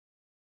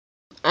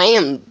I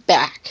am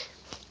back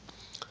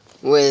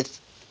with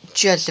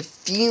just a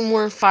few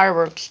more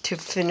fireworks to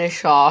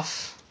finish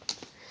off.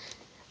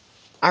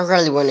 I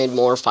really wanted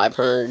more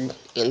 500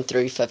 and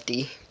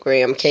 350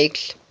 gram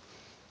cakes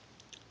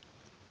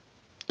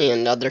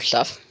and other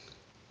stuff.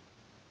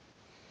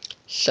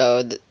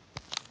 So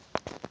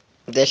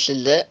this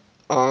is it.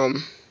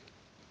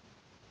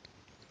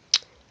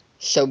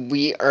 So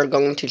we are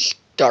going to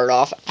start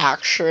off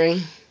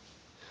actually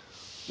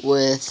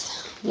with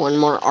one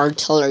more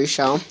artillery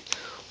shell,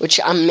 which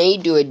I may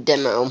do a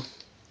demo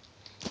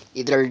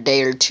either a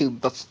day or two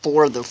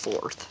before the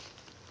 4th.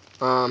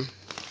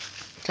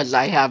 Because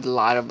I have a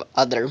lot of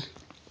other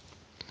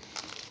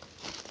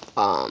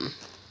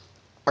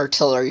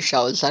artillery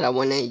shells that I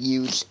want to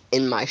use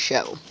in my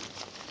show.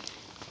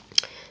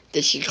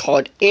 This is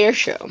called Air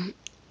Show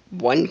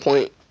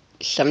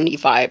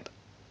 1.75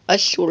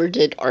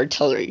 assorted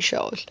artillery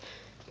shells,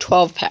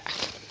 12 pack.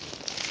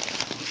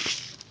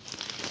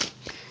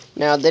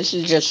 Now this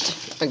is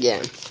just,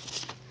 again,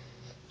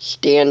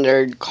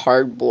 standard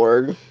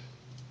cardboard.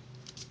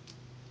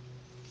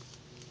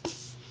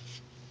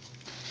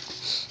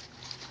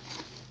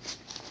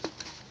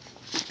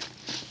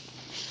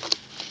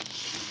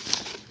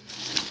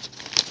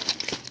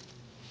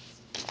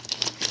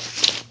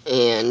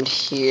 And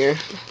here,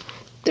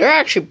 they're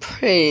actually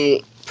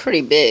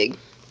pretty big,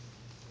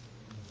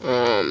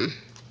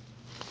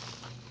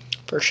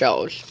 for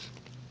shells.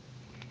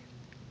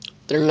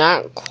 They're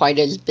not quite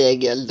as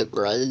big as the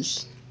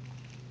Gruz,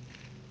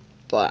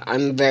 but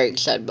I'm very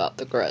excited about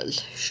the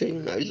Gruz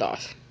shooting those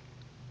off.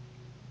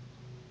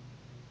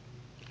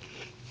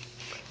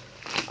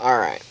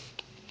 Alright,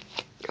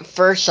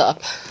 first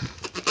up,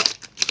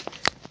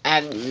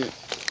 I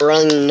have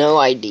really no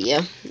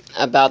idea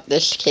about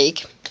this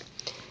cake.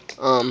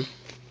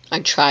 I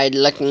tried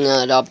looking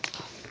it up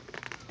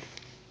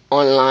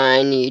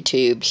online,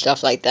 YouTube,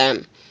 stuff like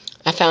that.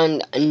 I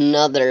found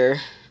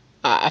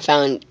I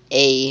found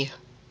a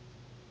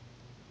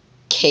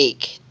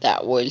cake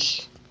that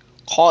was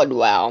called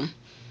Wow,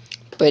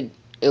 but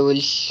it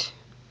was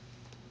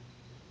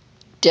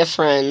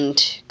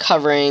different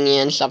covering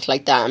and stuff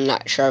like that. I'm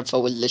not sure if it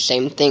was the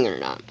same thing or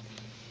not.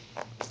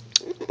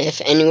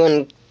 If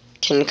anyone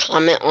can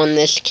comment on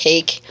this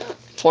cake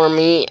for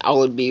me, I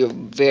would be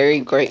very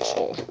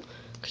grateful,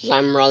 because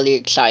I'm really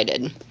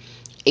excited.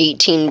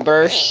 18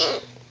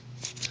 bursts,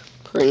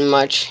 pretty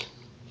much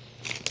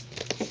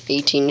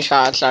 18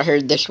 shots. I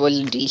heard this was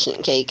a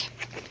decent cake.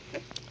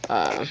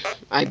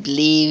 I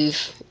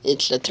believe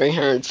it's a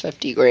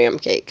 350 gram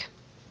cake,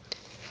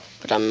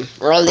 but I'm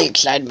really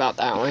excited about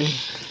that one.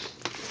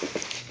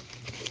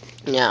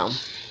 Now,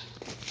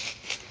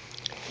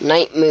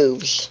 Night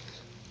Moves.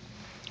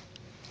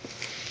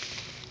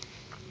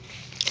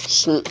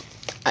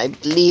 I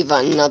believe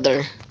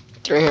another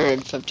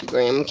 350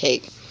 gram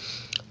cake.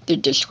 The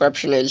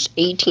description is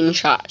 18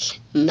 shots,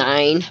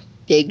 9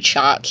 big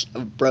shots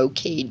of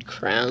brocade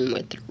crown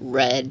with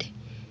red,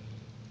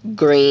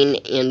 green,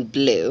 and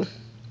blue,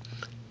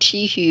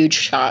 2 huge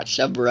shots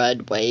of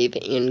red wave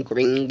and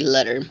green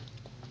glitter,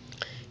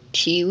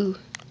 2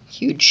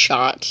 huge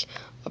shots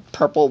of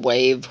purple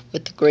wave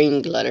with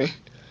green glitter,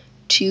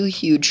 2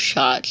 huge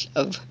shots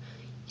of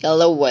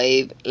yellow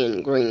wave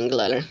and green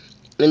glitter,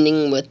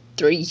 ending with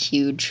 3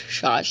 huge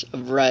shots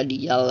of red,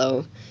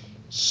 yellow,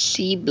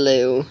 sea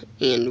blue,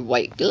 and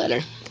white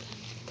glitter.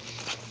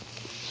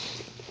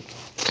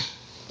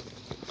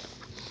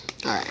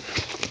 Alright,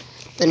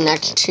 the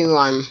next two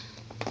I'm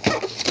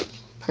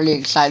pretty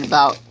excited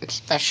about,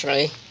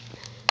 especially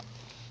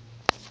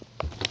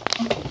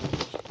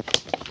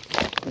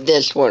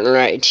this one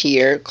right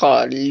here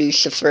called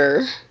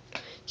Lucifer.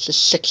 It's a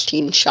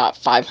 16 shot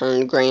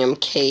 500 gram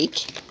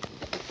cake.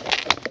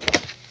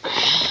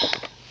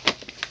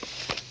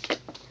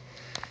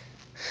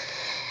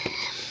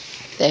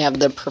 They have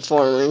the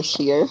performers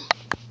here: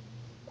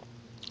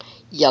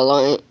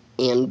 yellow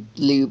and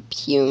blue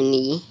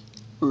peony,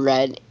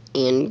 red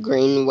and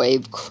green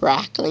wave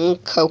crackling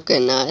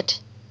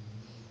coconut,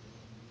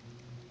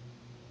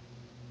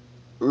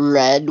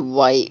 red,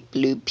 white,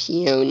 blue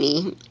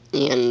peony,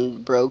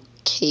 and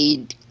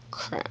brocade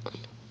crown.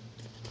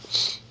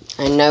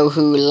 I know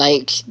who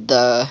likes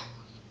the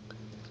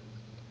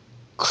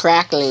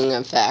crackling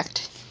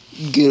effect.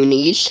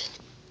 Goonies.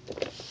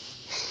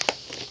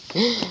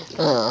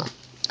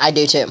 I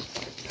do too.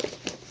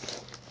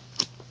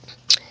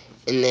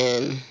 And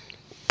then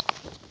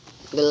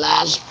the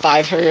last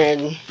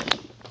 500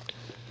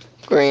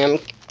 gram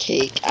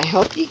cake. I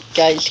hope you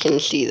guys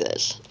can see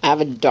this. I have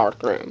a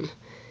dark room.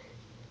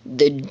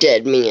 The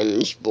Dead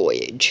Man's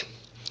Voyage.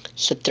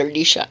 It's a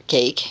 30 shot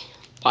cake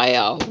by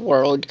a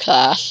World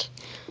Class.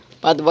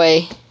 By the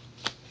way,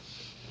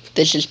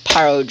 this is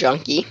Pyro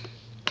Junkie.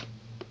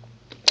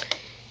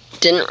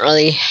 Didn't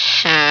really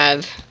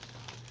have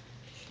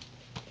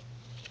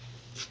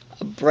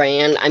a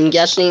brand. I'm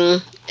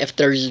guessing if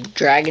there's a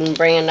Dragon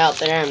brand out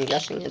there, I'm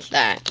guessing it's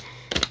that.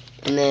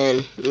 And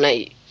then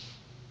Night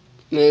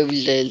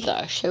Moves is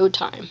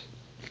Showtime.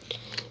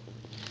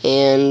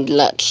 And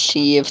let's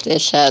see if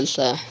this has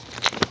a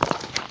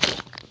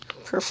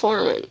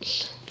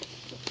performance.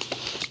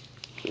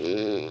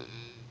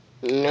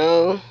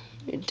 No,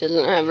 it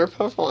doesn't have a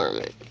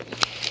performance.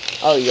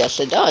 Oh,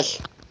 yes, it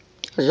does.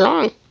 I was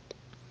wrong.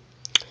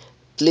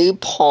 Blue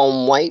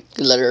palm, white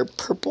glitter,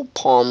 purple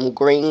palm,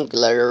 green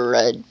glitter,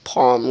 red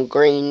palm,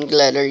 green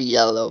glitter,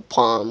 yellow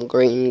palm,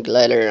 green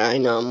glitter. I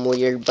know I'm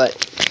weird, but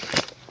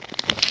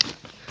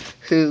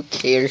who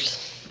cares?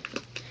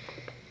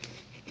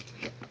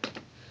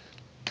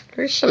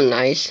 There's some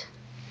nice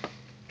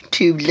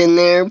tubes in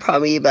there,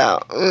 probably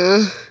about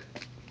they're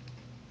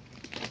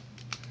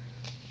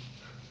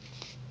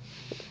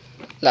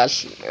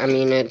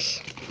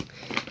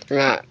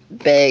not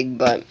big,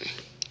 but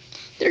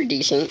they're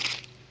decent.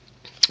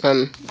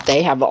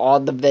 They have all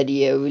the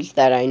videos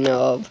that I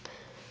know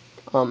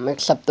of,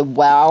 except the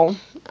WoW.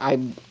 I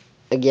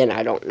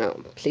don't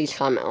know. Please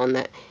comment on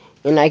that.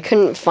 And I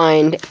couldn't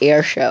find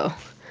Airshow.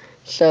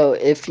 So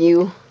if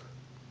you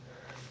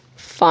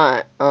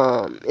find,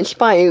 it's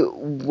by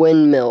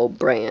Windmill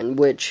brand,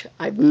 which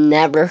I've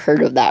never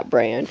heard of that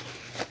brand.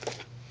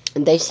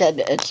 And they said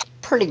it's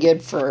pretty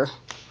good for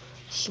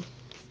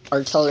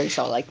artillery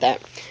shot like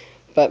that.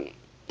 But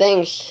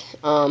thanks.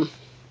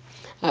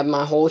 I have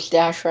my whole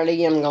stash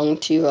ready. I'm going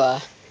to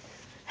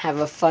have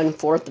a fun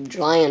 4th of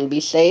July and be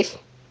safe.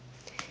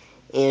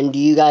 And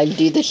you guys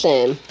do the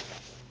same.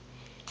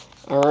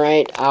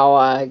 Alright,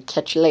 I'll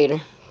catch you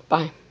later.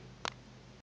 Bye.